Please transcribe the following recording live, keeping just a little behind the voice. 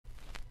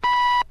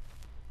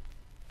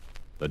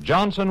The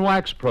Johnson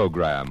Wax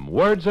Program,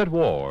 Words at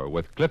War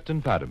with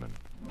Clifton Fadiman.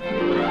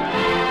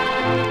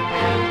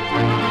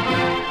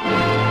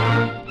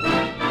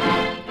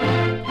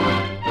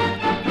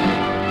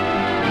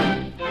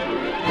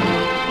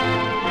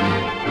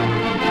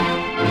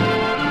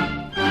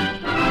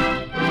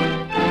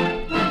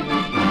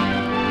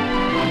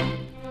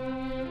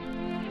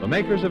 The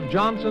makers of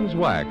Johnson's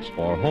Wax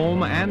for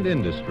Home and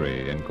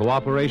Industry, in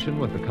cooperation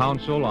with the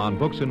Council on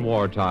Books in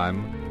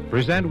Wartime,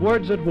 present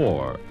Words at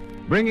War,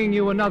 bringing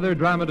you another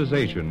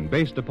dramatization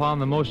based upon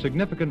the most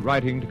significant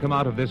writing to come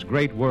out of this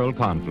great world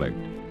conflict.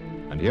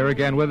 And here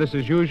again with us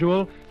as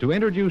usual to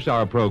introduce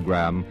our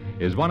program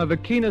is one of the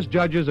keenest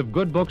judges of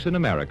good books in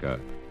America,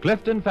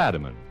 Clifton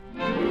Fadiman.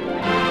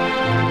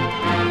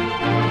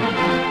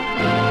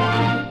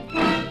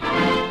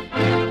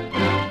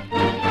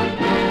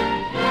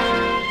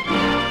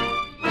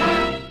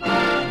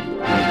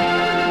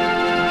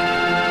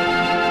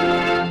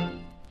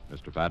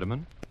 Mr.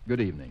 Fadiman?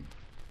 Good evening.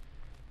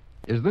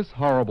 Is this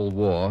horrible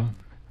war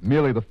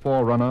merely the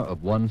forerunner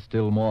of one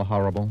still more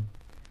horrible?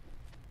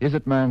 Is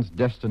it man's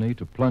destiny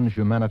to plunge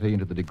humanity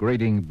into the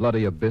degrading,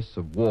 bloody abyss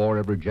of war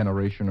every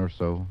generation or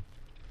so?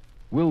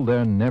 Will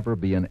there never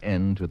be an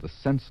end to the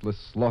senseless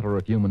slaughter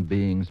of human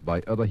beings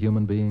by other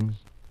human beings?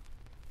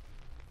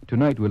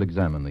 Tonight we'll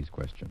examine these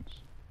questions.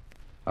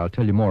 I'll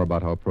tell you more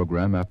about our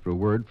program after a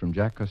word from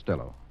Jack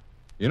Costello.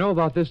 You know,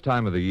 about this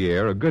time of the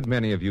year, a good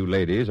many of you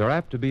ladies are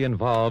apt to be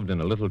involved in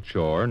a little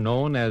chore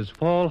known as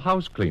fall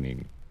house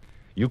cleaning.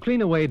 You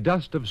clean away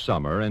dust of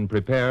summer and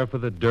prepare for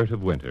the dirt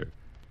of winter.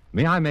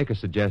 May I make a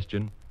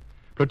suggestion?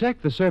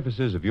 Protect the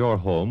surfaces of your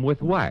home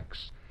with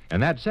wax,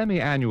 and that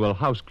semi-annual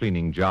house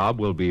cleaning job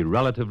will be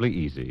relatively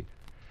easy.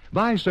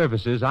 By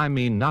surfaces, I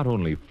mean not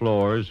only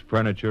floors,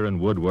 furniture,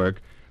 and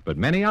woodwork, but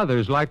many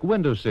others like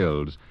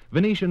windowsills,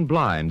 Venetian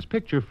blinds,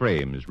 picture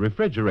frames,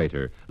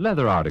 refrigerator,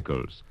 leather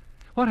articles.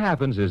 What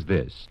happens is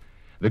this.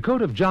 The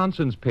coat of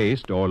Johnson's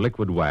paste or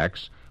liquid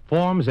wax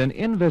forms an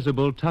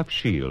invisible tough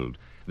shield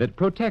that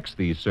protects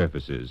these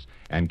surfaces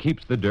and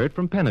keeps the dirt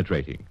from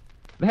penetrating.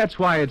 That's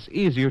why it's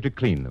easier to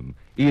clean them,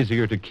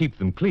 easier to keep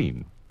them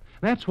clean.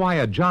 That's why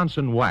a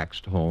Johnson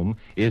waxed home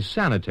is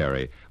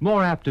sanitary,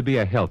 more apt to be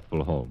a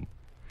healthful home.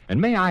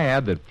 And may I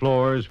add that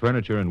floors,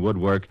 furniture, and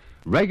woodwork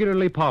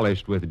regularly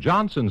polished with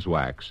Johnson's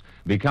wax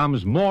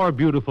becomes more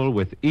beautiful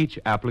with each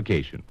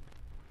application.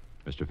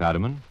 Mr.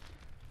 Fadiman?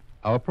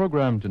 Our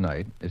program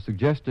tonight is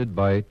suggested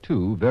by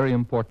two very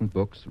important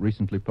books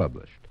recently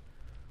published.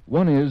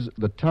 One is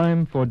The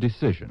Time for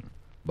Decision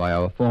by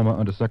our former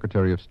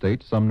Undersecretary of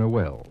State, Sumner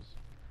Welles.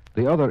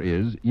 The other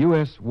is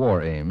U.S.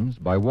 War Aims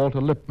by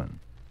Walter Lippmann,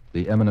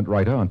 the eminent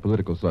writer on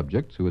political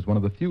subjects who is one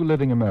of the few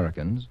living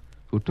Americans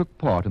who took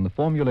part in the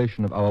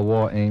formulation of our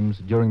war aims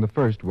during the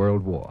First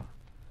World War.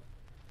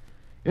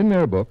 In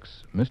their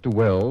books, Mr.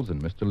 Welles and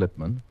Mr.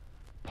 Lippmann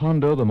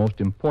ponder the most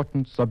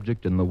important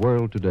subject in the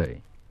world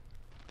today.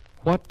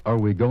 What are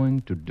we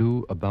going to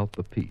do about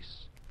the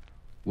peace?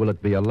 Will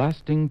it be a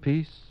lasting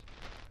peace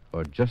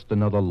or just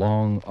another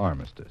long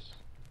armistice?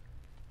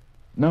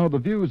 Now, the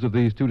views of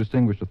these two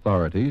distinguished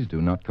authorities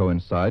do not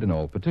coincide in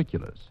all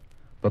particulars,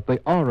 but they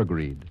are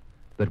agreed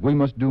that we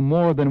must do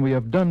more than we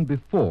have done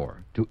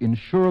before to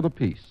ensure the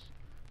peace,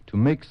 to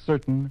make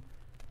certain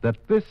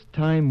that this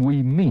time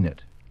we mean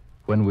it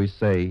when we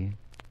say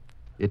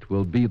it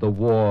will be the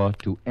war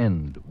to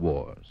end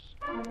wars.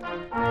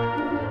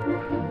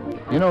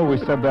 You know, we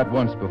said that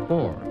once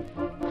before.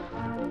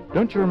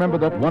 Don't you remember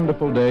that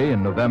wonderful day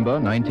in November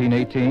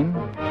 1918?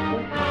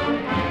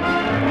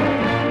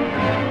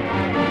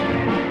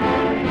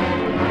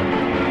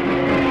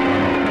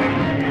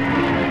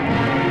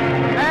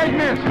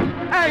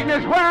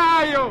 Agnes, where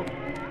are you?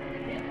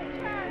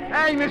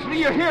 Agnes, do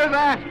you hear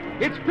that?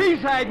 It's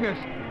peace, Agnes.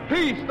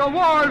 Peace. The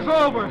war's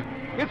over.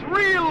 It's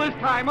real this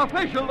time.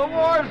 Official. The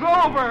war's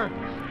over.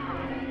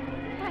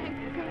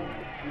 Thank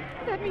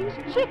God. That means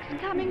Chick's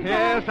coming back.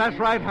 Yes, that's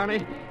right,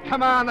 honey.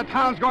 Come on, the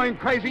town's going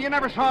crazy. You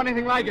never saw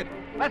anything like it.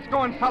 Let's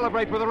go and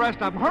celebrate with the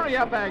rest of them. Hurry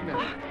up, Agnes.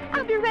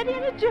 I'll be ready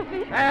in a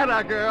jiffy.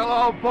 Atta girl.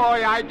 Oh,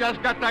 boy, I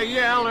just got to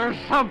yell or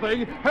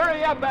something.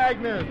 Hurry up,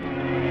 Agnes.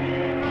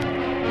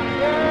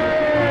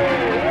 Yay!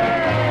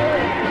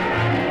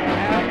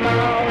 And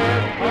now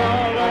it's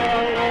all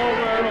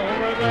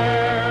over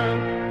there.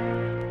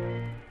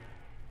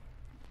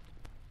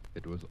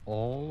 It was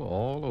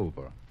all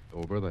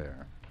over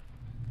there.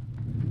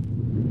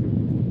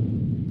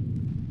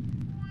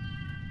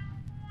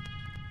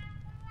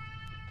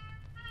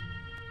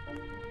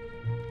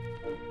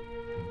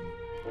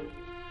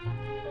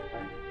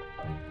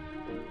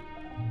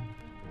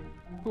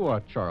 Who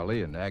are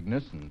Charlie and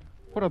Agnes, and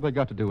what have they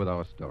got to do with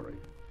our story?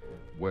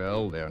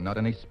 Well, they're not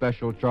any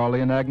special Charlie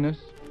and Agnes.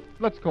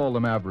 Let's call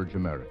them average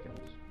Americans.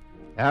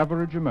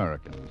 Average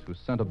Americans who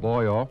sent a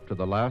boy off to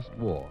the last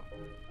war,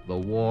 the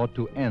war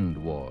to end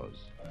wars,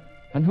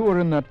 and who are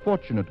in that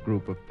fortunate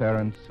group of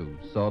parents who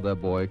saw their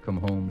boy come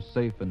home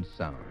safe and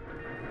sound.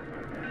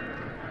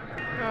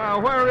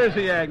 Where is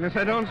he, Agnes?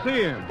 I don't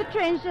see him. The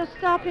train's just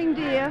stopping,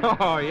 dear.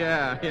 Oh,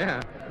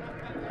 yeah.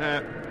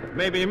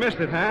 Maybe you missed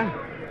it, huh?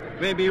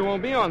 Maybe you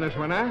won't be on this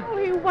one, huh? Oh,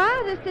 he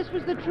wired us this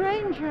was the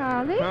train,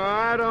 Charlie. Oh,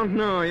 I don't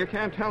know. You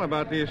can't tell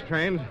about these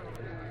trains.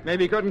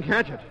 Maybe he couldn't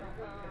catch it.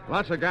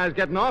 Lots of guys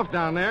getting off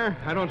down there.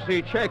 I don't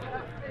see Chick.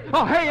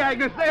 Oh, hey,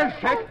 Agnes, there's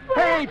Chick.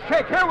 Hey,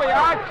 Chick, here we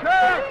are,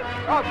 Chick.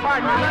 Oh,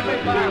 pardon me, let me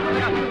by.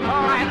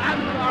 All right,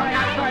 I'm sorry.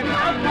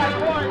 I'm that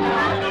boy.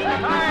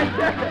 Hi,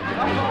 Chick.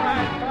 All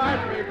right,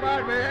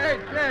 pardon me. Hey,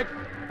 Chick.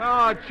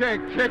 Oh,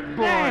 Chick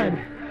boy. Dad,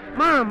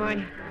 Mom,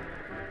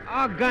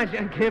 Oh, gosh,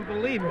 I can't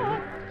believe it.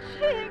 Oh,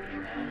 Chick,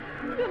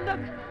 you look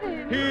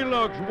thin. He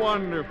looks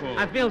wonderful.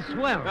 I feel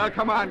swell. Well,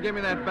 come on, give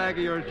me that bag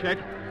of yours, Chick.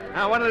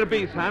 Now, what'll it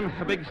be, son?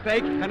 A big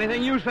steak?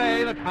 Anything you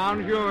say, the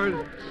town's yours.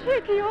 Oh,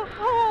 Chick, you're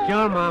home.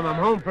 Sure, Mom, I'm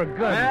home for good.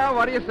 Well,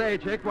 what do you say,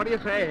 Chick? What do you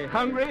say?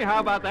 Hungry? How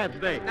about that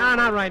steak? No,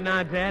 not right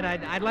now, Dad.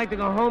 I'd like to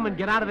go home and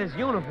get out of this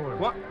uniform.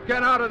 What?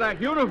 Get out of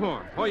that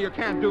uniform. Oh, you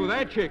can't do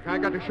that, Chick. I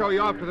got to show you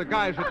off to the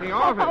guys at the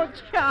office. Oh,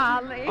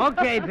 Charlie.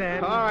 Okay,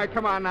 Dad. All right,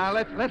 come on now.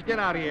 Let's get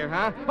out of here,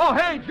 huh? Oh,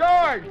 hey,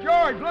 George!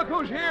 George, look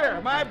who's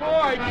here. My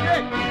boy,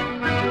 Chick.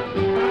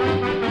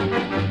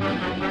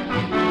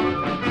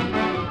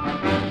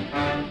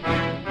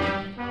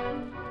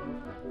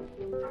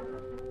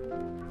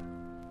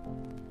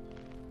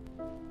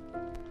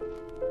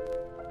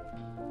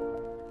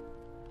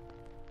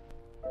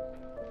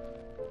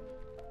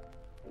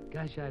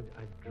 Gosh, I've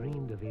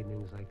dreamed of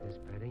evenings like this,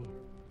 Betty.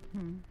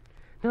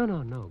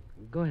 No.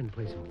 Go ahead and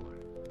play some more.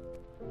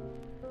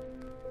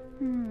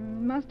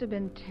 Must have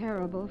been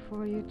terrible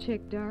for you,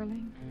 Chick,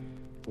 darling.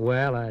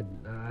 Well, I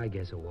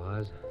guess it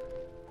was.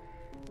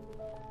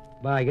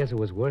 But I guess it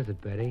was worth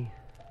it, Betty.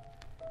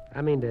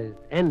 I mean, to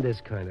end this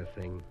kind of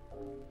thing.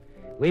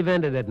 We've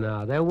ended it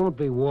now. There won't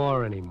be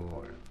war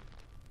anymore.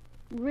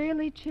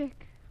 Really,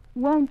 Chick?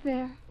 Won't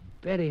there?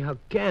 Betty, how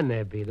can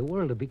there be? The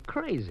world would be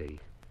crazy.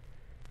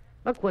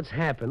 Look what's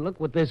happened. Look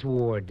what this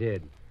war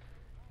did.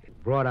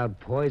 It brought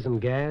out poison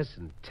gas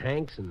and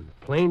tanks and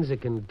planes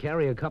that can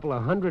carry a couple of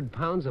 100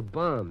 pounds of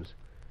bombs.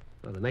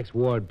 Well, the next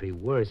war would be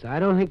worse. I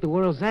don't think the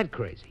world's that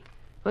crazy.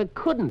 Well, it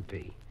couldn't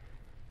be.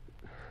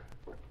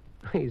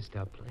 Please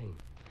stop playing.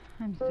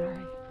 I'm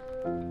sorry.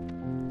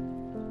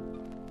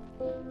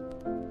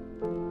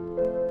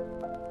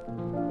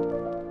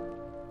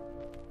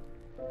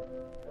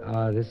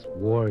 This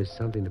war is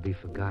something to be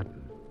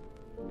forgotten.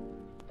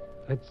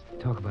 Let's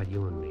talk about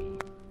you and me.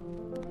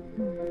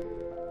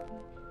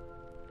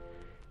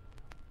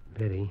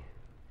 Betty,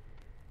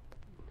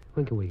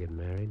 when can we get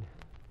married?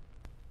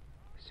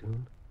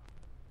 Soon?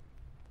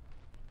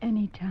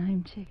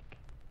 Anytime, Chick.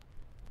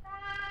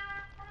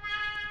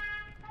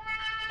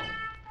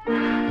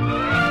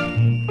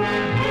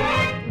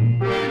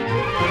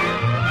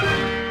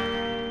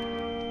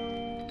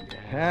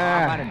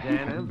 How about it,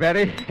 Dan, huh?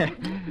 Betty,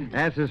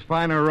 that's as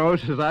fine a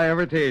roast as I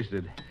ever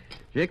tasted.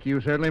 Chick,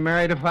 you certainly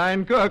married a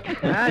fine cook.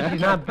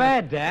 She's not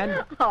bad,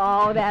 Dad.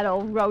 Oh, that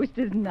old roast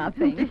is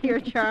nothing. To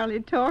hear Charlie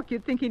talk,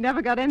 you'd think he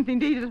never got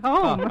anything to eat at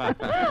home.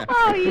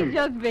 Oh, he's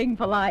just being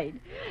polite.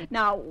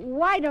 Now,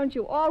 why don't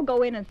you all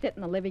go in and sit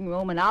in the living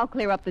room, and I'll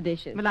clear up the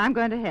dishes. But I'm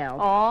going to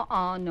help.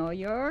 Oh, no,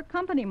 you're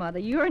company, Mother.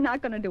 You're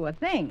not going to do a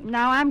thing.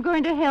 Now I'm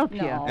going to help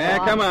you. No.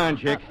 Come on,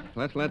 Chick.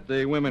 Let's let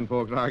the women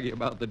folks argue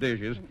about the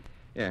dishes.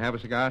 Yeah, have a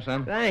cigar,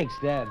 son? Thanks,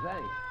 Dad,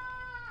 thanks.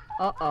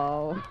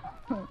 Uh-oh.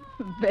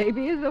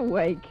 Baby is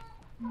awake.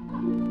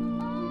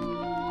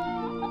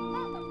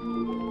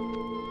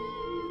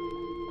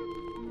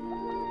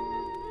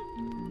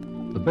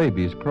 The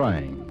baby's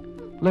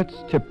crying. Let's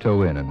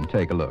tiptoe in and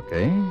take a look,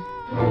 eh?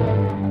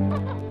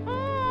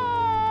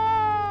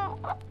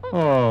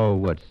 Oh,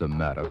 what's the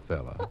matter,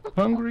 fella?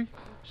 Hungry?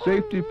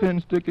 Safety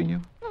pin sticking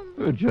you?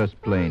 Or just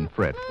plain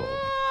fretful?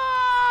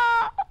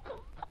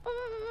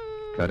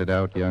 Cut it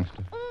out,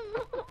 youngster.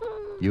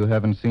 You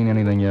haven't seen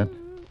anything yet?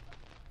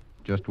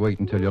 Just wait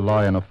until you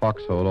lie in a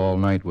foxhole all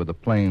night with the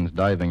planes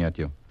diving at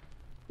you,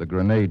 the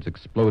grenades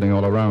exploding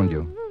all around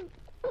you.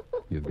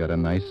 You've got a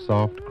nice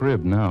soft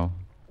crib now.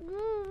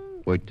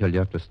 Wait till you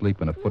have to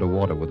sleep in a foot of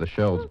water with the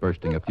shells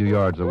bursting a few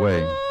yards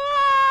away.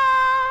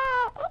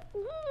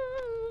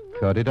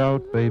 Cut it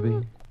out,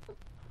 baby.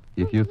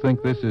 If you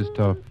think this is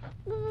tough,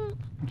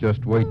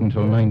 just wait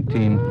until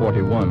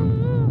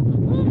 1941.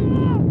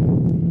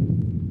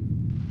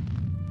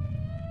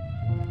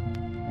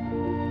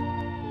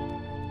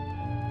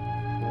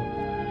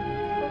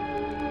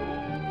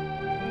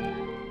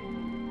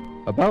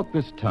 About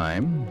this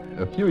time,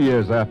 a few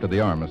years after the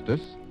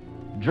armistice,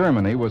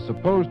 Germany was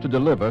supposed to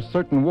deliver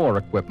certain war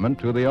equipment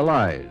to the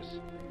Allies.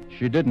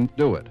 She didn't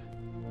do it.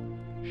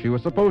 She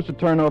was supposed to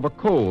turn over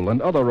coal and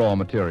other raw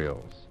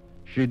materials.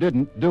 She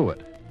didn't do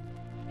it.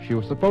 She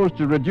was supposed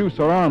to reduce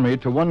her army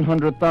to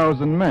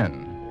 100,000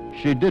 men.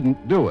 She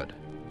didn't do it.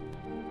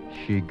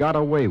 She got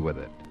away with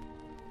it.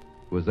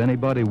 Was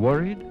anybody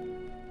worried?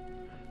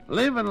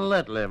 Live and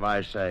let live,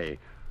 I say.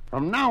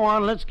 From now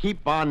on, let's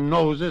keep our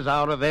noses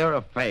out of their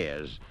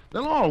affairs.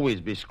 They'll always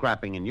be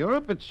scrapping in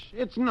Europe.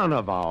 It's none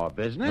of our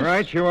business.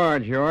 Right you are,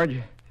 George.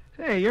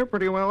 Say, you're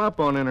pretty well up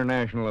on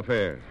international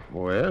affairs.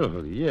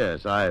 Well,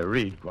 yes, I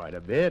read quite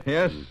a bit.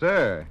 Yes,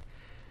 sir.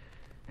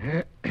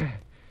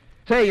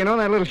 Say, you know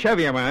that little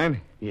Chevy of mine?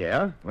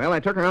 Yeah? Well, I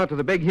took her out to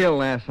the big hill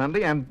last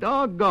Sunday, and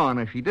doggone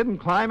if she didn't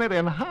climb it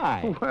in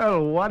high.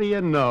 Well, what do you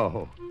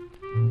know?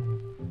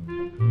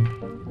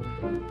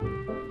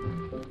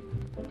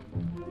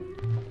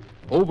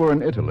 Over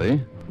in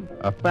Italy,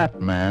 a fat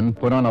man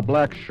put on a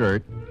black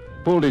shirt,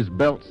 pulled his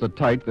belt so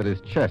tight that his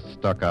chest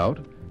stuck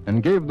out,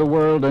 and gave the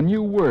world a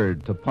new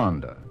word to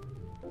ponder.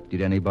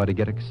 Did anybody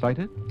get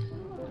excited?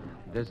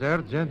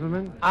 Dessert,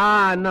 gentlemen?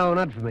 No,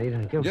 not for me,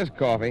 thank you. Just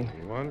coffee.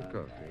 One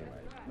coffee.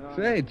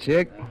 Say,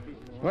 chick,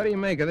 what do you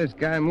make of this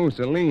guy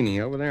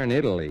Mussolini over there in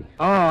Italy?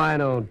 Oh, I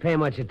don't pay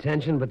much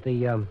attention, but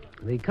the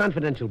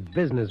confidential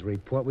business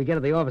report we get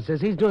at the office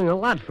says he's doing a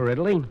lot for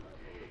Italy.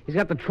 He's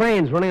got the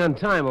trains running on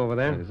time over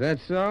there. Is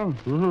that so?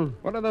 Mm-hmm.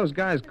 What do those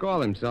guys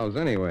call themselves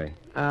anyway?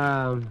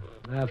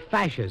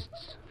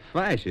 Fascists.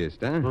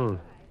 Fascist, huh? Hmm.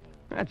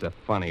 That's a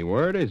funny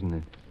word, isn't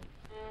it?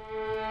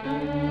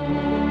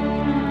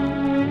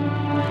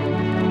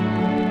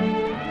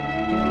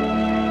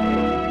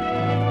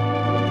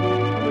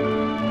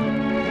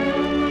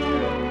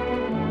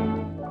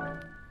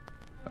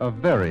 A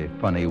very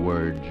funny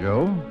word,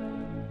 Joe.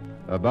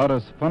 About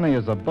as funny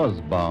as a buzz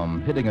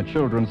bomb hitting a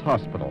children's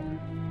hospital.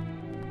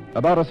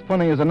 About as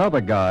funny as another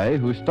guy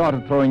who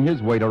started throwing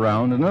his weight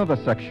around in another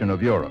section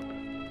of Europe.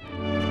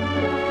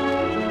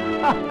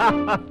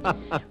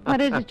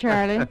 What is it,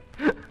 Charlie?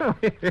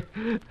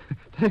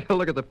 Take a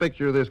look at the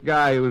picture of this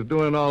guy who was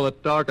doing all the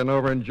talking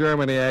over in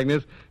Germany,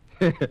 Agnes.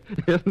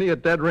 Isn't he a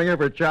dead ringer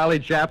for Charlie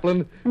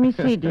Chaplin? Let me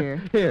see,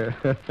 dear. Here.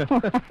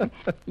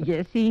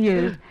 Yes, he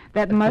is.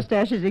 That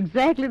mustache is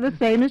exactly the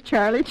same as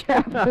Charlie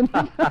Chaplin's.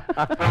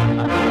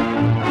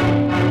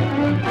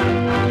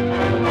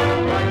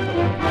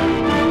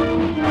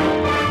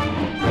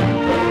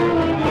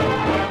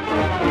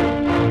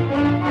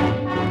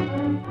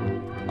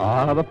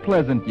 Ah, the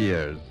pleasant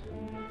years.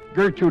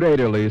 Gertrude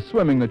Ederle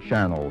swimming the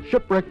channel,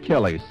 Shipwreck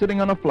Kelly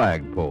sitting on a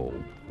flagpole,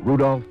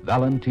 Rudolph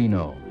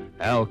Valentino,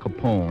 Al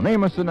Capone,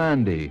 Amos and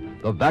Andy,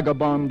 the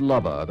Vagabond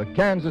Lover, the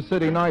Kansas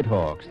City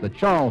Nighthawks, the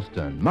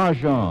Charleston,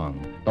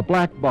 Mahjong, the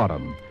Black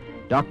Bottom,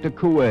 Dr.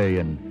 Coué,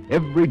 and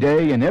every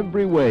day in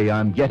every way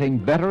I'm getting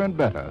better and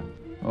better.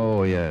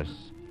 Oh, yes,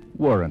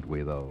 weren't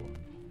we, though?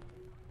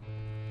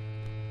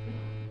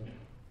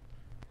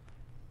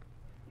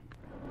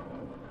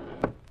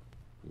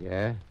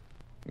 Yeah?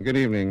 Good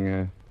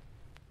evening.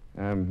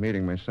 I'm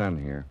meeting my son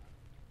here.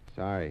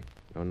 Sorry.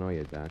 Don't know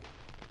you, Doc.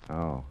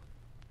 Oh.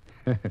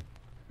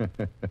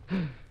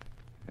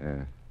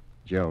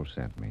 Joe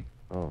sent me.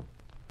 Oh.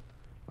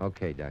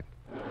 Okay, Doc.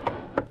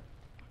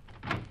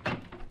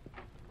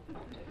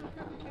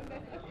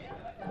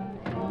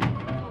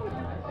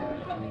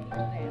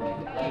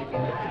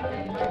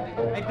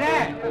 Hey,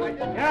 Dad!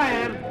 Here I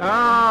am.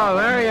 Oh,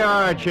 there you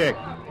are, chick.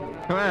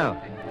 Well,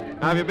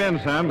 how have you been,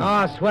 son?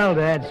 Oh, swell,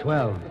 Dad,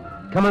 swell.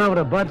 Coming over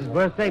to Bud's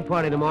birthday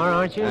party tomorrow,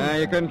 aren't you?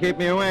 You couldn't keep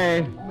me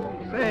away.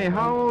 Say,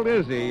 how old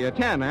is he?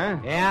 10, huh?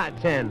 Yeah,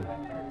 10.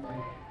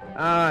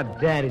 Oh,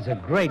 Dad, he's a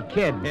great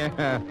kid.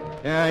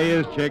 Yeah, he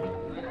is, chick.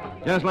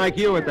 Just like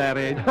you at that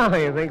age. Oh,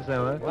 you think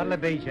so, huh? What'll it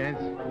be, Chance?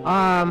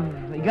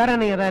 You got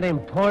any of that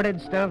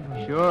imported stuff?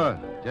 Sure.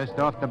 Just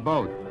off the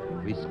boat.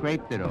 We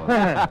scraped it off.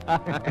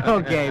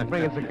 Okay,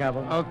 bring us a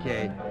couple.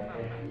 Okay.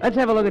 Let's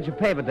have a look at your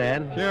paper,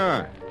 Dad.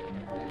 Sure.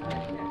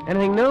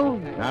 Anything new?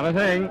 Not a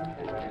thing.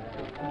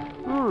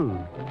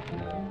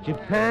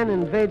 Japan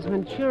invades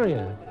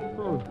Manchuria.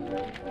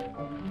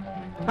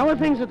 How are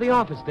things at the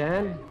office,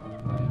 Dad?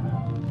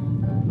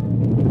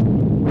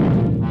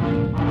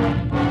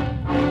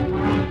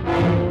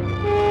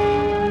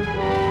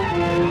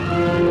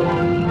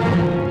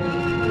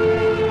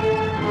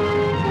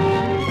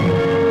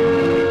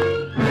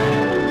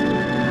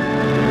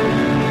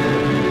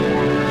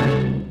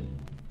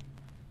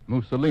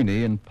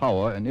 Mussolini in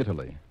power in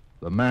Italy.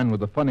 The man with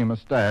the funny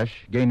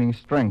mustache gaining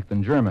strength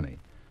in Germany.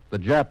 The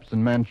Japs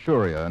in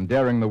Manchuria and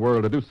daring the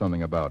world to do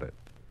something about it.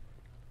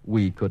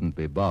 We couldn't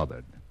be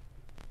bothered.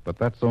 But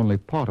that's only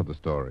part of the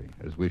story,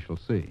 as we shall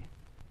see.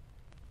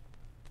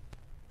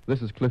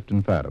 This is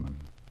Clifton Fadiman.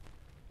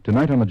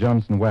 Tonight on the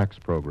Johnson Wax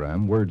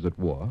program, Words at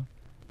War,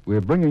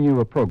 we're bringing you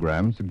a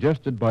program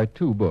suggested by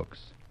two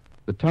books,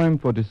 The Time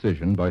for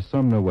Decision by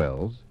Sumner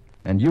Wells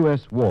and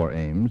U.S. War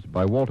Aims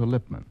by Walter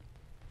Lippmann.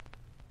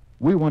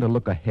 We want to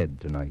look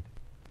ahead tonight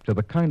to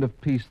the kind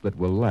of peace that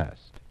will last.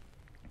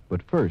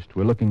 But first,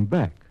 we're looking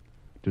back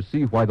to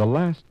see why the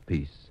last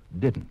peace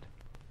didn't.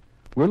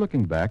 We're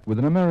looking back with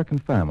an American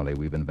family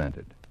we've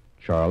invented.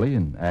 Charlie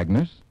and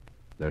Agnes,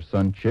 their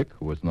son Chick,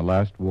 who was in the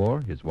last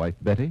war, his wife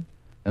Betty,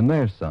 and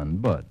their son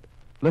Bud.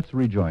 Let's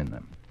rejoin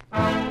them.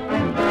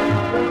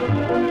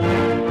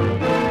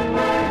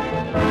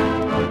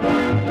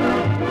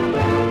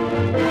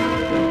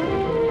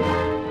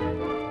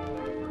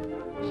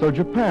 So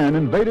Japan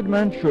invaded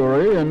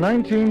Manchuria in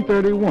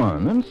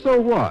 1931, and so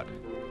what?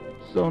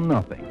 So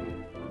nothing.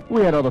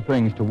 We had other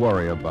things to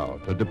worry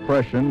about, a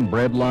depression,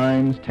 bread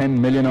lines,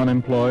 10 million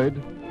unemployed.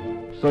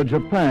 So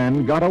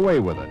Japan got away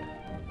with it.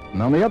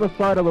 And on the other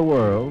side of the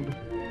world,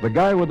 the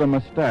guy with the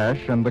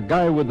mustache and the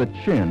guy with the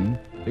chin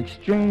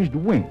exchanged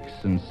winks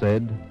and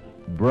said,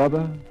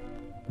 "Brother,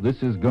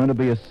 this is going to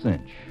be a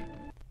cinch."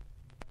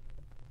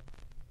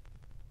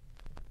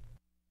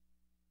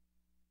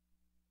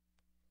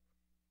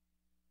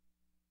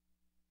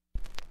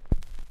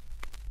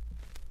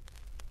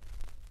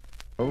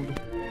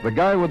 The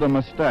guy with the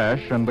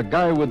mustache and the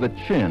guy with the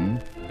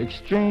chin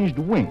exchanged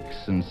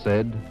winks and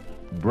said,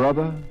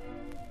 "Brother,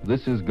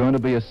 this is going to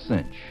be a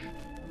cinch."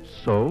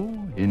 So,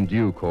 in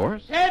due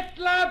course...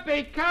 Hitler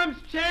becomes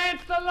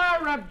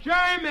Chancellor of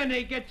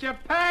Germany. Get your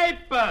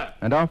paper.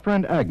 And our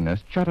friend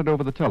Agnes chatted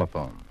over the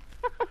telephone.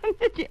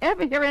 Did you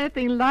ever hear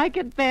anything like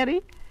it,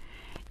 Betty?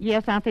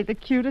 Yes, aren't they the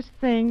cutest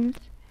things?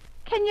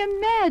 Can you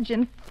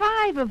imagine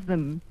 5 of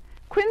them?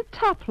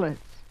 Quintuplets.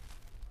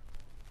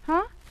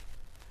 Huh?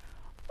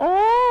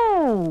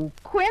 Oh,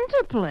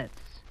 quintuplets.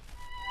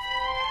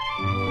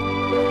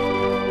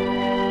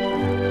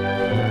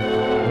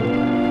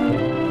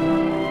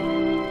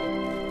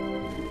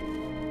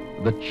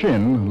 The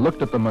chin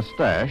looked at the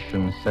mustache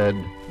and said,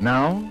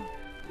 "Now?"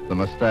 The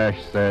mustache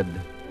said,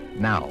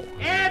 "Now."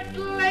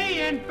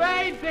 Italy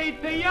invades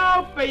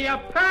Ethiopia.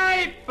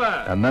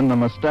 Paper. And then the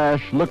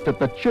mustache looked at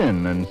the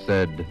chin and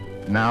said,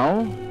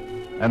 "Now?"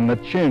 And the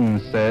chin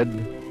said,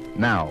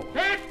 "Now."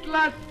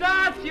 Hitler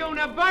starts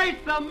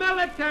universal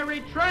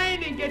military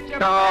training. Get your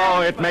Oh,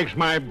 paper. it makes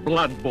my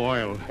blood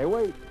boil. Hey,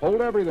 wait.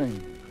 Hold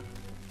everything.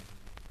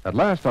 At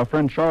last, our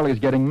friend Charlie's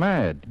getting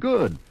mad.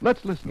 Good.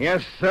 Let's listen.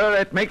 Yes, sir,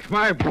 it makes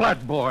my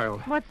blood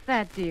boil. What's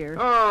that, dear?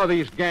 Oh,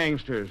 these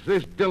gangsters,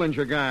 this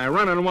Dillinger guy,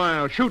 running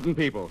wild, shooting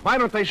people. Why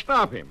don't they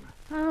stop him?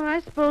 Oh, I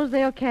suppose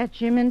they'll catch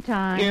him in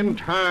time. In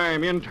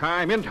time. In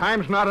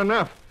time's not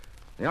enough.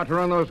 They ought to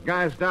run those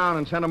guys down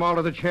and send them all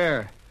to the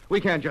chair.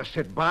 We can't just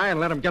sit by and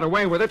let them get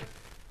away with it.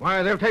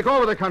 Why, they'll take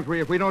over the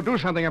country if we don't do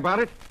something about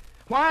it.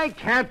 Why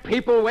can't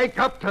people wake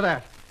up to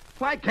that?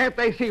 Why can't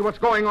they see what's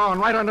going on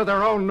right under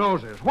their own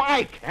noses?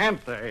 Why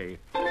can't they?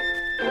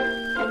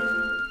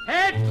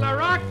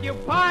 Hitler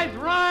occupies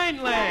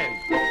Rhineland.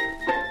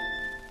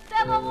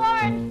 Civil War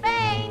in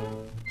Spain.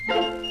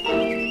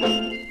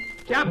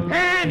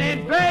 Japan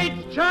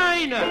invades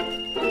China.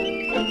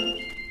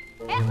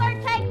 Hitler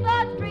takes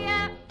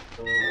Austria.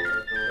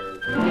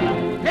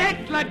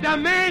 Hitler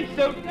demands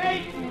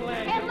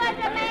Sudetenland. Hitler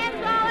demands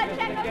all of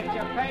Get your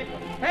Czechoslovakia. paper.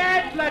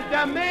 Hitler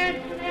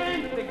demands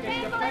Danzig. Get your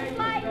Chamberlain paper.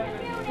 flight to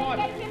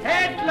Munich. Get your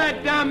Hitler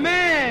paper.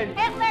 demands.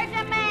 Hitler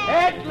demands.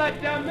 Hitler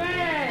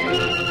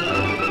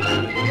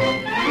demands.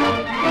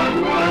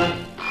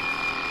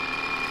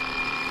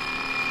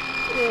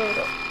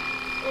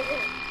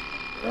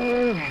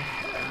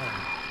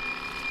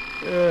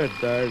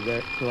 Darn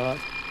that clock.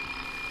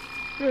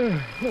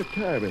 What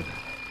time is it?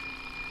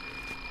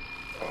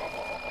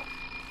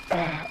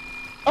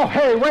 Oh,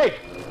 hey, wait!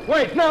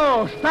 Wait,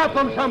 no! Stop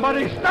them,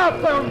 somebody!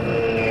 Stop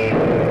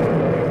them!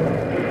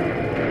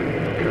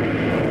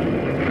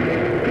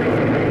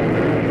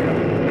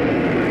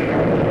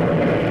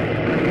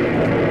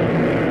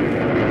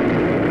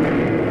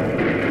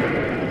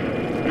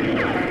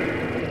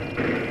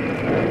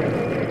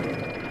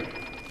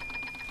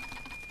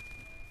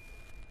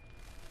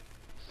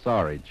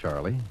 Sorry,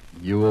 Charlie.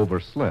 You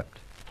overslept.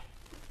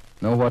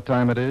 Know what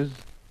time it is?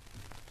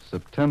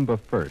 September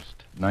 1st,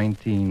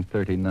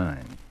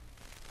 1939.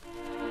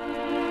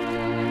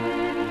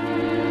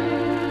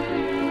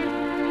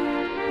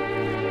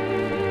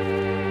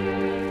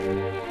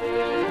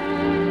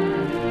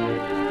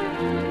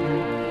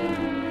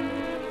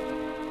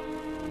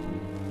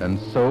 And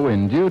so,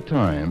 in due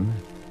time,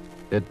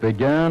 it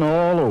began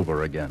all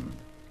over again.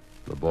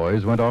 The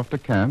boys went off to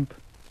camp.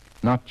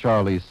 Not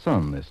Charlie's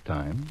son this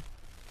time,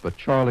 but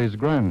Charlie's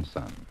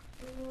grandson.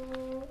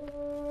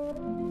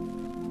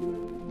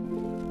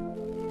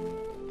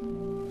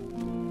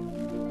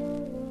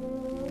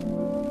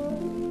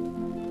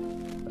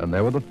 And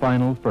there were the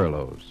final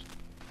furloughs.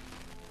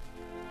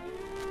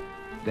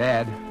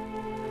 Dad,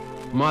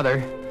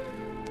 Mother,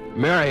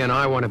 Mary and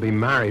I want to be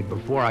married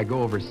before I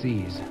go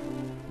overseas.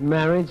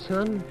 Married,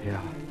 son?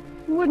 Yeah.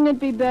 Wouldn't it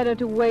be better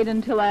to wait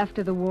until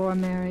after the war,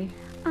 Mary?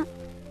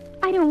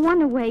 I don't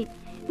want to wait.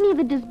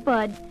 Neither does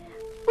Bud.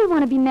 We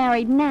want to be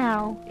married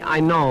now. I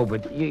know,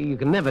 but you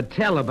can never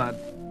tell about...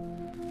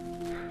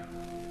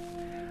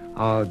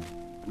 Oh,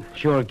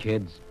 sure,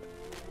 kids.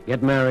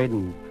 Get married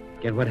and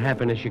get what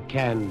happiness you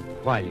can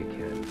while you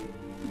can.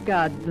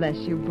 God bless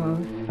you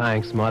both.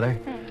 Thanks, Mother.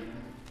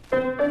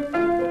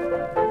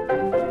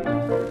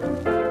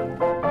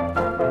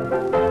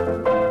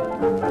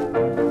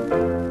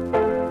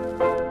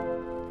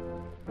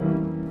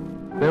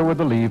 There were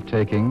the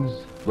leave-takings,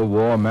 the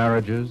war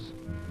marriages,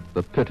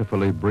 the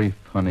pitifully brief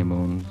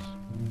honeymoons,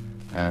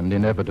 and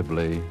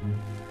inevitably,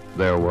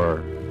 there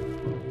were...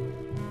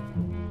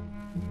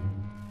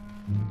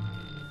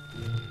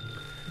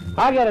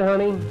 I'll get it,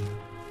 honey.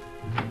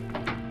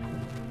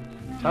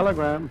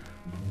 Telegram.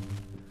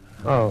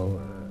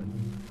 Oh,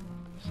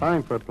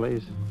 Sign for it,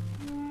 please.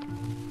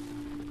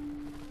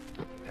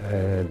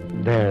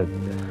 there.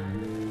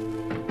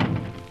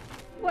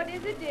 What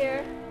is it,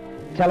 dear?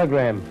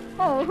 Telegram.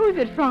 Oh, who's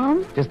it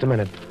from? Just a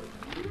minute.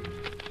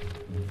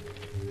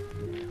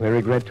 We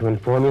regret to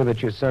inform you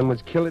that your son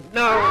was killed.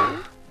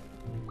 No!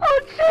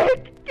 Oh,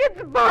 Chick,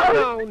 it's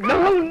Buzz.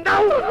 No!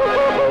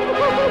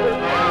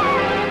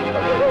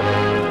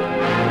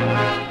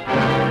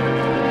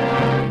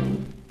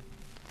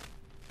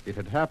 It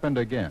had happened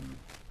again.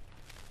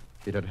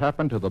 It had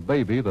happened to the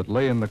baby that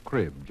lay in the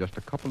crib just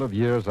a couple of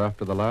years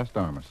after the last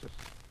armistice.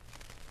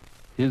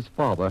 His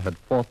father had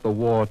fought the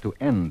war to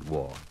end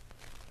war,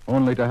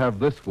 only to have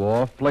this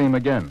war flame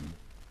again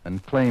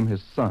and claim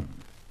his son.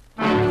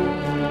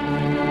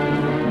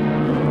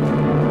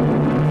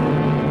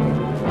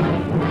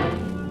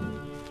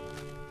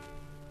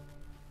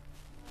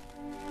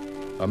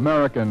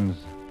 Americans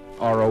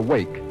are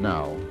awake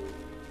now.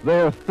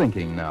 They're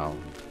thinking now.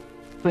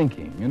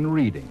 Thinking and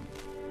reading.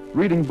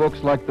 Reading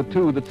books like the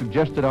two that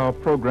suggested our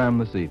program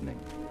this evening.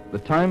 The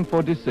Time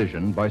for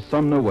Decision by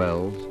Sumner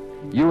Wells,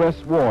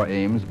 U.S. War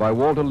Aims by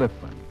Walter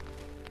Lippmann.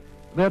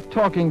 They're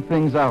talking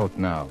things out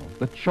now.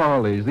 The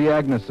Charlies, the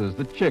Agneses,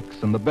 the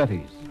Chicks, and the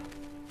Bettys.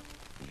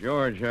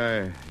 George,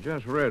 I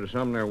just read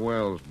Sumner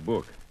Wells'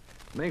 book.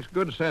 Makes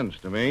good sense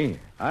to me.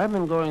 I've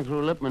been going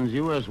through Lippmann's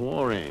U.S.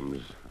 War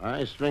Aims.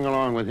 I string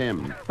along with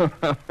him.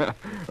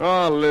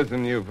 Oh,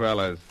 listen, you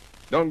fellas.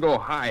 Don't go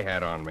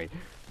high-hat on me.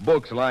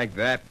 Books like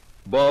that,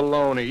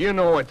 baloney. You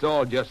know it's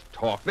all just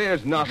talk.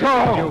 There's nothing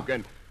Joe! you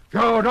can...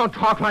 Joe, don't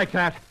talk like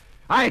that.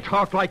 I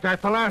talked like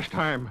that the last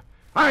time.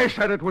 I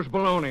said it was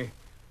baloney.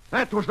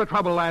 That was the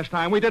trouble last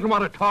time. We didn't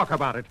want to talk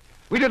about it.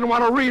 We didn't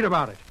want to read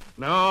about it.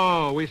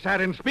 No, we sat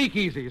in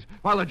speakeasies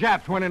while the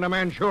Japs went into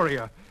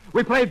Manchuria.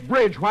 We played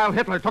bridge while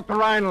Hitler took the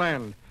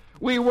Rhineland.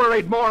 We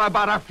worried more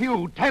about a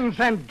few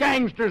 10-cent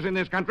gangsters in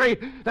this country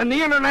than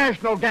the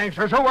international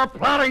gangsters who were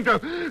plotting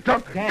to...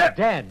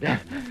 Dad.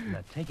 Now,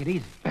 take it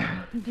easy.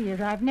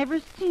 Dear, I've never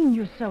seen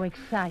you so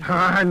excited.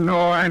 I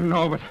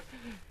know, but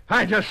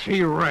I just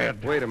see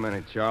red. Wait a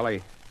minute,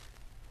 Charlie.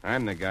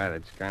 I'm the guy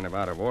that's kind of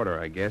out of order,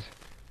 I guess.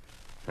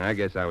 I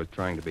guess I was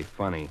trying to be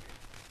funny.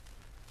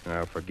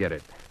 Now, forget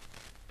it.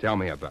 Tell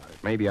me about it.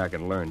 Maybe I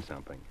can learn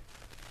something.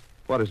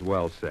 What does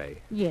Wells say?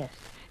 Yes.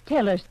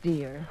 Tell us,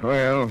 dear.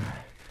 Well,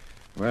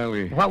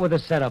 What would the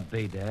setup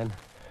be, Dad?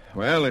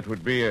 Well, it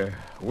would be a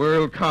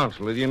World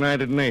Council of the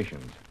United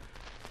Nations,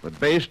 but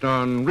based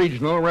on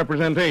regional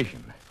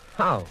representation.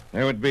 How?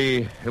 There would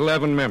be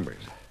 11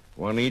 members,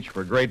 one each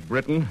for Great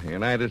Britain, the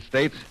United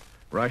States,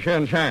 Russia,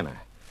 and China.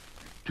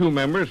 2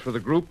 members for the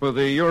group of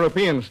the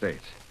European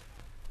states.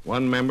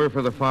 1 member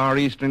for the Far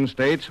Eastern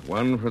states,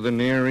 1 for the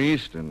Near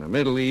East and the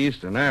Middle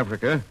East and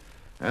Africa,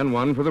 and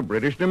 1 for the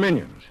British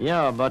Dominions.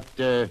 Yeah, but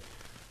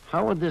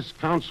how would this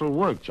council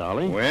work,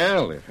 Charlie?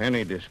 Well, if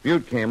any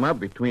dispute came up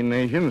between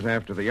nations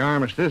after the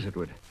armistice, it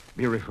would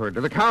be referred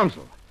to the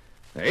council.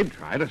 They'd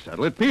try to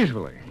settle it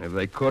peacefully. If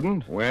they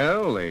couldn't,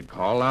 well, they'd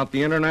call out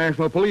the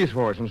international police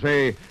force and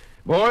say,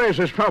 boys,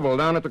 there's trouble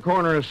down at the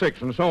corner of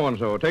 6th and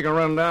so-and-so. Take a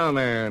run down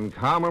there and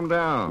calm them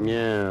down.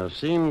 Yeah,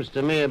 seems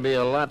to me it'd be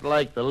a lot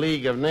like the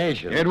League of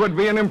Nations. It would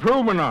be an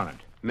improvement on it.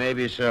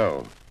 Maybe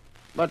so.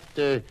 But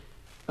let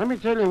me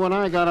tell you what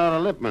I got out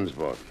of Lippmann's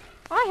book.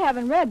 I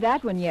haven't read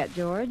that one yet,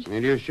 George.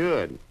 And you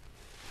should.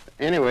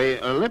 Anyway,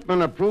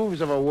 Lippmann approves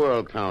of a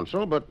World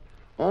Council, but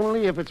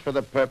only if it's for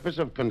the purpose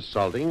of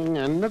consulting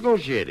and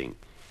negotiating.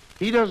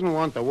 He doesn't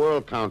want the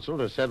World Council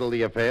to settle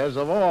the affairs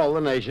of all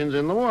the nations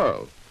in the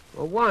world.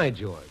 Well, why,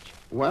 George?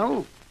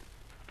 Well,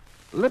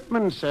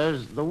 Lippmann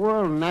says the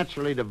world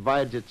naturally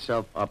divides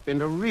itself up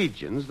into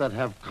regions that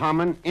have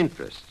common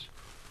interests.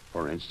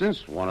 For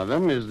instance, one of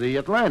them is the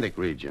Atlantic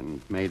region,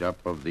 made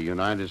up of the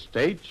United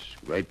States,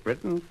 Great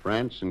Britain,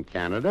 France, and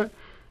Canada,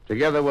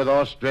 together with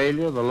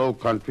Australia, the Low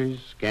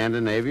Countries,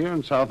 Scandinavia,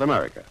 and South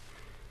America.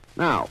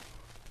 Now,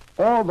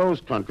 all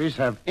those countries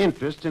have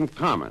interests in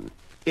common.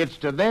 It's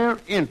to their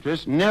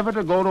interest never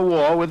to go to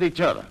war with each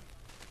other.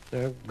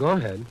 Go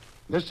ahead.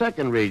 The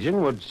second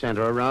region would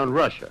center around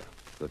Russia,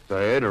 the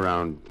third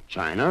around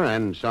China,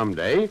 and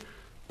someday,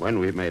 when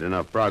we've made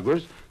enough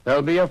progress,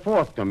 there'll be a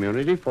fourth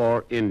community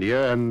for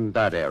India and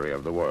that area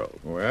of the world.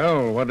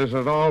 Well, what does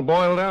it all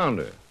boil down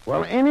to?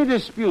 Well, any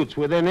disputes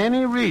within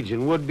any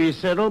region would be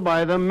settled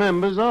by the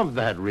members of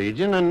that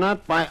region and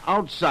not by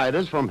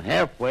outsiders from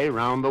halfway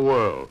around the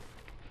world.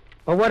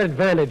 Well, what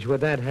advantage would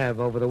that have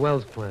over the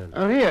Wells plan?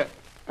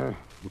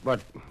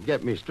 But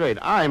get me straight,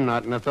 I'm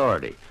not an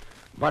authority.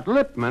 But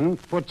Lippmann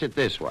puts it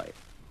this way.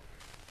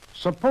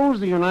 Suppose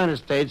the United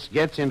States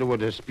gets into a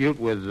dispute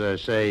with,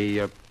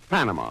 say,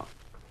 Panama.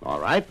 All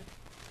right?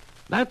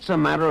 That's a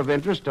matter of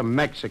interest to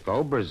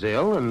Mexico,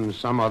 Brazil, and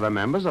some other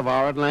members of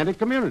our Atlantic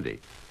community.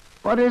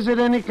 But is it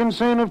any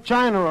concern of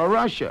China or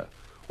Russia?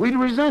 We'd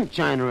resent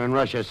China and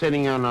Russia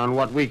sitting in on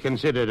what we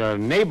considered a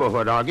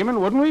neighborhood argument,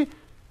 wouldn't we?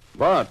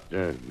 But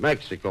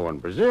Mexico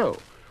and Brazil,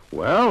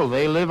 well,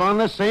 they live on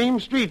the same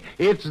street.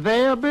 It's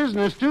their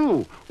business,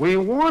 too. We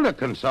want to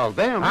consult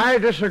them. I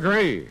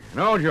disagree.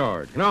 No,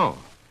 George, no.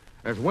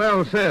 As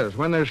Wells says,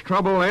 when there's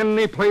trouble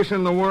any place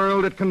in the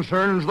world, it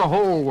concerns the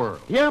whole world.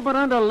 Yeah, but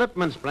under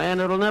Lippman's plan,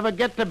 it'll never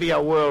get to be a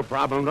world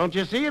problem, don't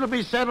you see? It'll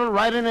be settled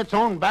right in its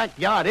own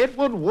backyard. It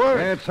would work.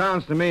 It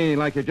sounds to me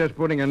like you're just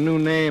putting a new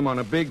name on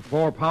a big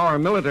four-power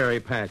military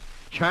pact.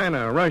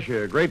 China,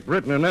 Russia, Great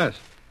Britain, and us.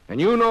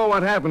 And you know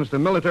what happens to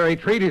military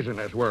treaties in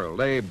this world.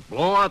 They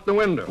blow out the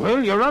window.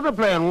 Well, your other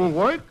plan won't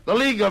work. The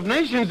League of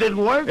Nations didn't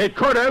work. It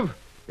could have,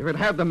 if it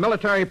had the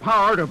military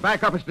power to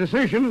back up its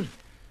decisions.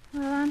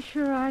 Well, I'm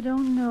sure I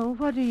don't know.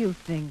 What do you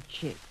think,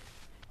 Chick?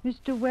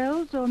 Mr.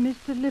 Wells or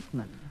Mr.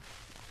 Lippman?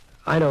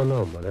 I don't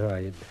know, Mother.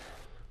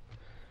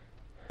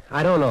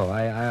 I don't know.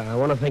 I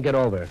want to think it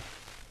over.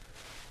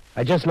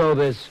 I just know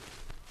this.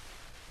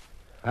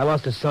 I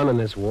lost a son in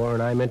this war,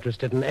 and I'm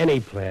interested in any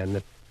plan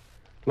that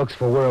looks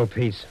for world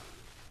peace.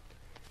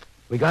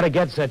 We got to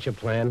get such a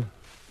plan.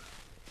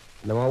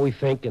 And the more we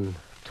think and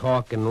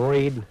talk and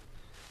read, the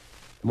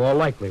more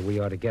likely we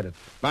are to get it.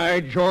 By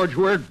George,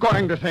 we're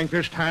going to think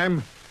this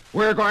time.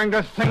 We're going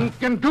to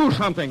think and do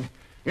something.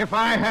 If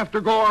I have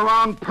to go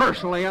around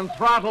personally and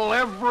throttle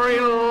every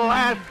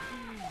last...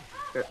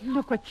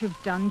 Look what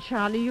you've done,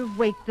 Charlie. You've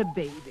waked the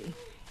baby.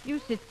 You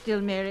sit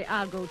still, Mary.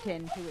 I'll go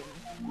tend to him.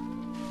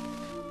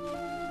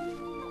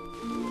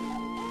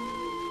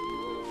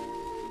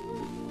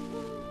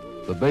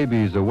 The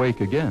baby's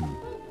awake again.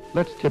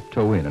 Let's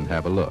tiptoe in and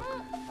have a look.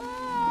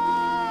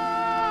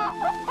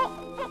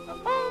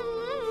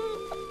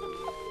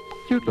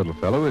 Cute little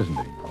fellow, isn't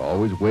he?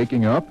 Always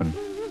waking up and...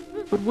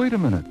 But wait a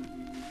minute.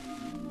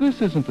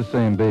 This isn't the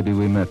same baby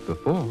we met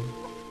before.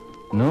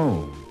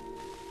 No.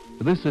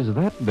 This is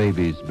that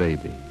baby's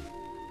baby.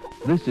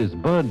 This is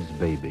Bud's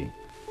baby.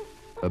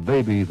 A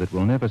baby that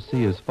will never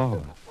see his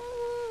father.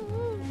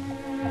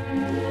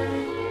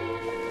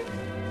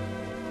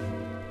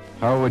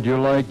 How would you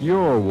like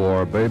your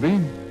war, baby?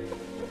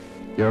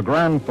 Your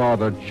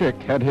grandfather, Chick,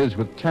 had his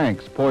with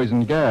tanks,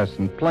 poison gas,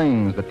 and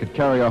planes that could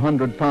carry a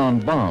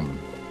 100-pound bomb.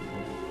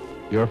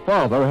 Your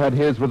father had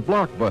his with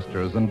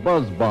blockbusters and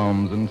buzz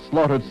bombs and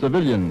slaughtered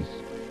civilians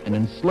and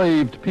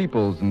enslaved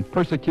peoples and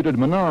persecuted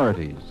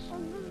minorities.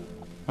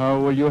 How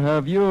will you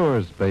have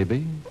yours,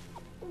 baby?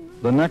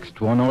 The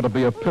next one ought to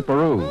be a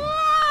pipperoo.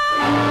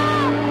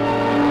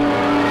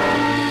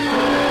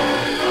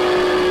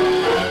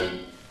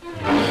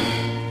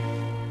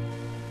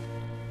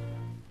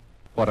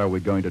 What are we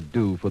going to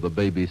do for the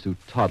babies who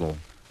toddle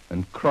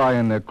and cry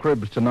in their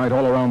cribs tonight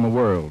all around the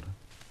world?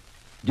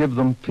 Give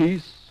them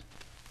peace?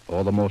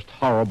 Or the most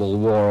horrible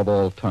war of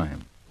all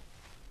time.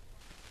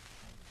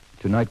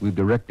 Tonight we've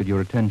directed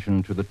your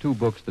attention to the two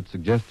books that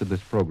suggested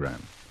this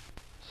program.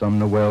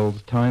 Sumner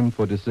Welles' Time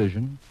for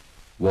Decision,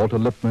 Walter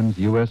Lippmann's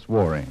U.S.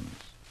 War Aims.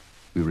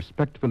 We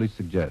respectfully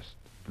suggest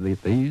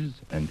that these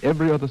and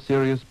every other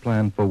serious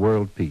plan for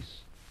world peace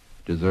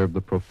deserve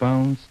the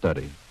profound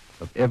study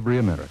of every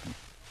American.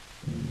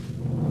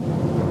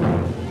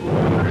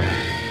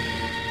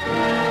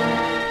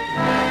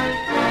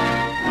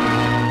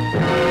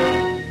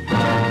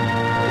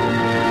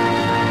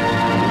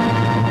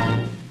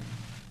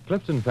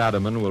 Clifton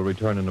Fadiman will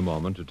return in a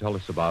moment to tell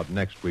us about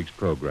next week's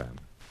program.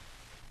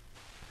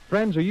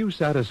 Friends, are you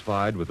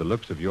satisfied with the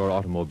looks of your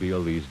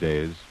automobile these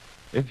days?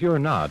 If you're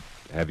not,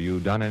 have you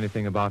done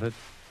anything about it?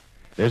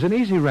 There's an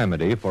easy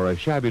remedy for a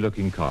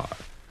shabby-looking car,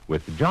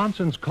 with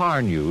Johnson's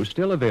Car New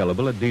still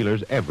available at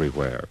dealers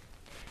everywhere.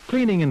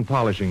 Cleaning and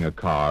polishing a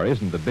car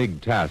isn't the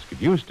big task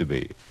it used to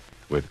be.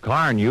 With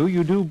Car New,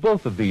 you do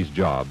both of these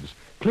jobs,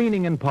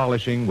 cleaning and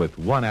polishing with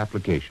one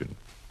application.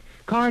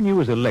 Car New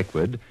is a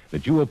liquid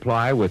that you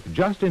apply with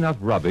just enough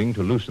rubbing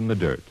to loosen the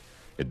dirt.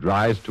 It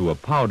dries to a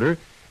powder,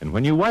 and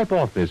when you wipe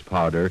off this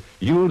powder,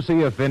 you'll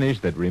see a finish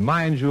that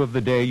reminds you of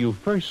the day you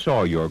first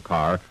saw your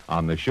car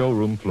on the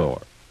showroom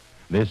floor.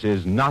 This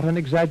is not an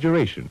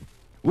exaggeration.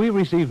 We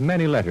receive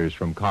many letters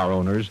from car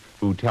owners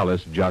who tell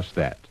us just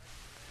that.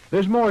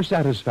 There's more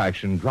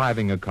satisfaction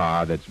driving a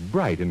car that's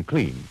bright and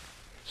clean.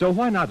 So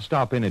why not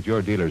stop in at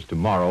your dealers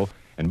tomorrow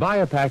and buy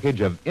a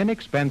package of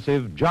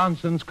inexpensive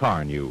Johnson's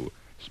Car New,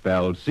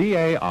 spelled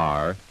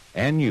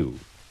C-A-R-N-U.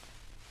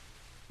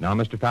 Now,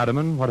 Mr.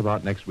 Fadiman, what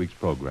about next week's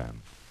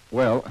program?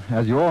 Well,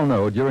 as you all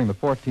know, during the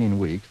 14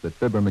 weeks that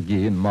Fibber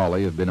McGee and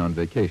Molly have been on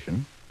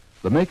vacation,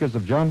 the makers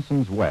of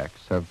Johnson's Wax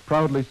have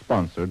proudly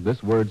sponsored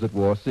this Words at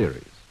War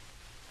series.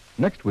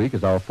 Next week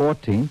is our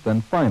 14th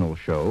and final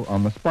show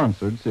on the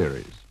sponsored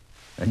series.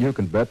 And you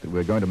can bet that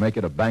we're going to make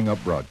it a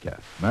bang-up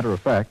broadcast. Matter of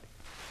fact,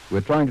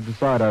 we're trying to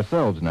decide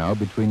ourselves now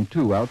between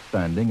two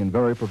outstanding and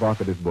very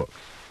provocative books.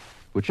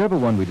 Whichever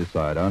one we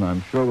decide on,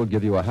 I'm sure will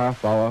give you a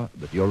half hour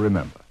that you'll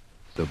remember.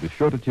 So be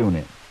sure to tune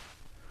in.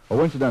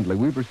 Oh, incidentally,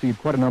 we've received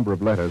quite a number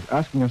of letters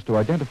asking us to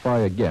identify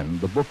again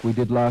the book we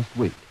did last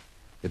week.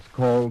 It's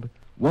called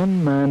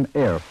One Man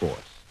Air Force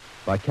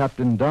by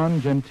Captain Don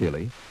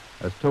Gentili,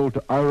 as told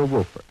to Ira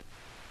Wolford.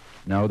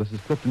 Now, this is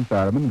Clifton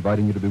Fadiman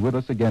inviting you to be with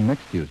us again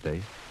next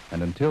Tuesday.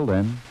 And until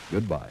then,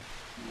 goodbye.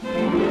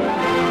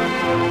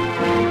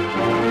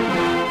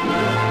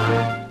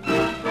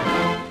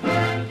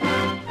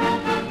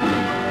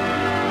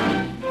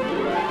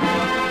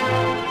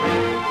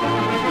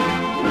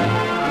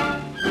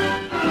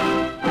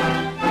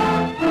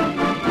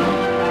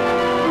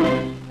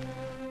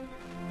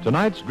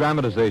 Tonight's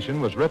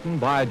dramatization was written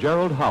by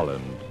Gerald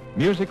Holland.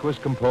 Music was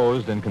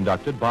composed and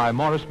conducted by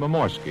Morris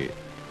Momorsky,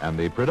 and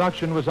the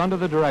production was under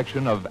the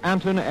direction of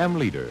Anton M.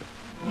 Leader.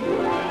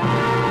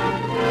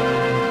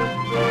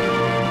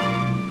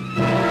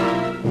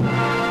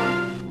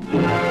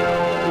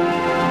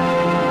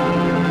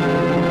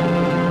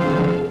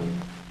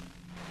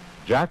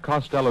 Jack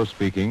Costello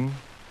speaking.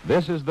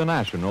 This is the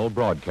National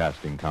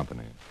Broadcasting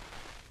Company.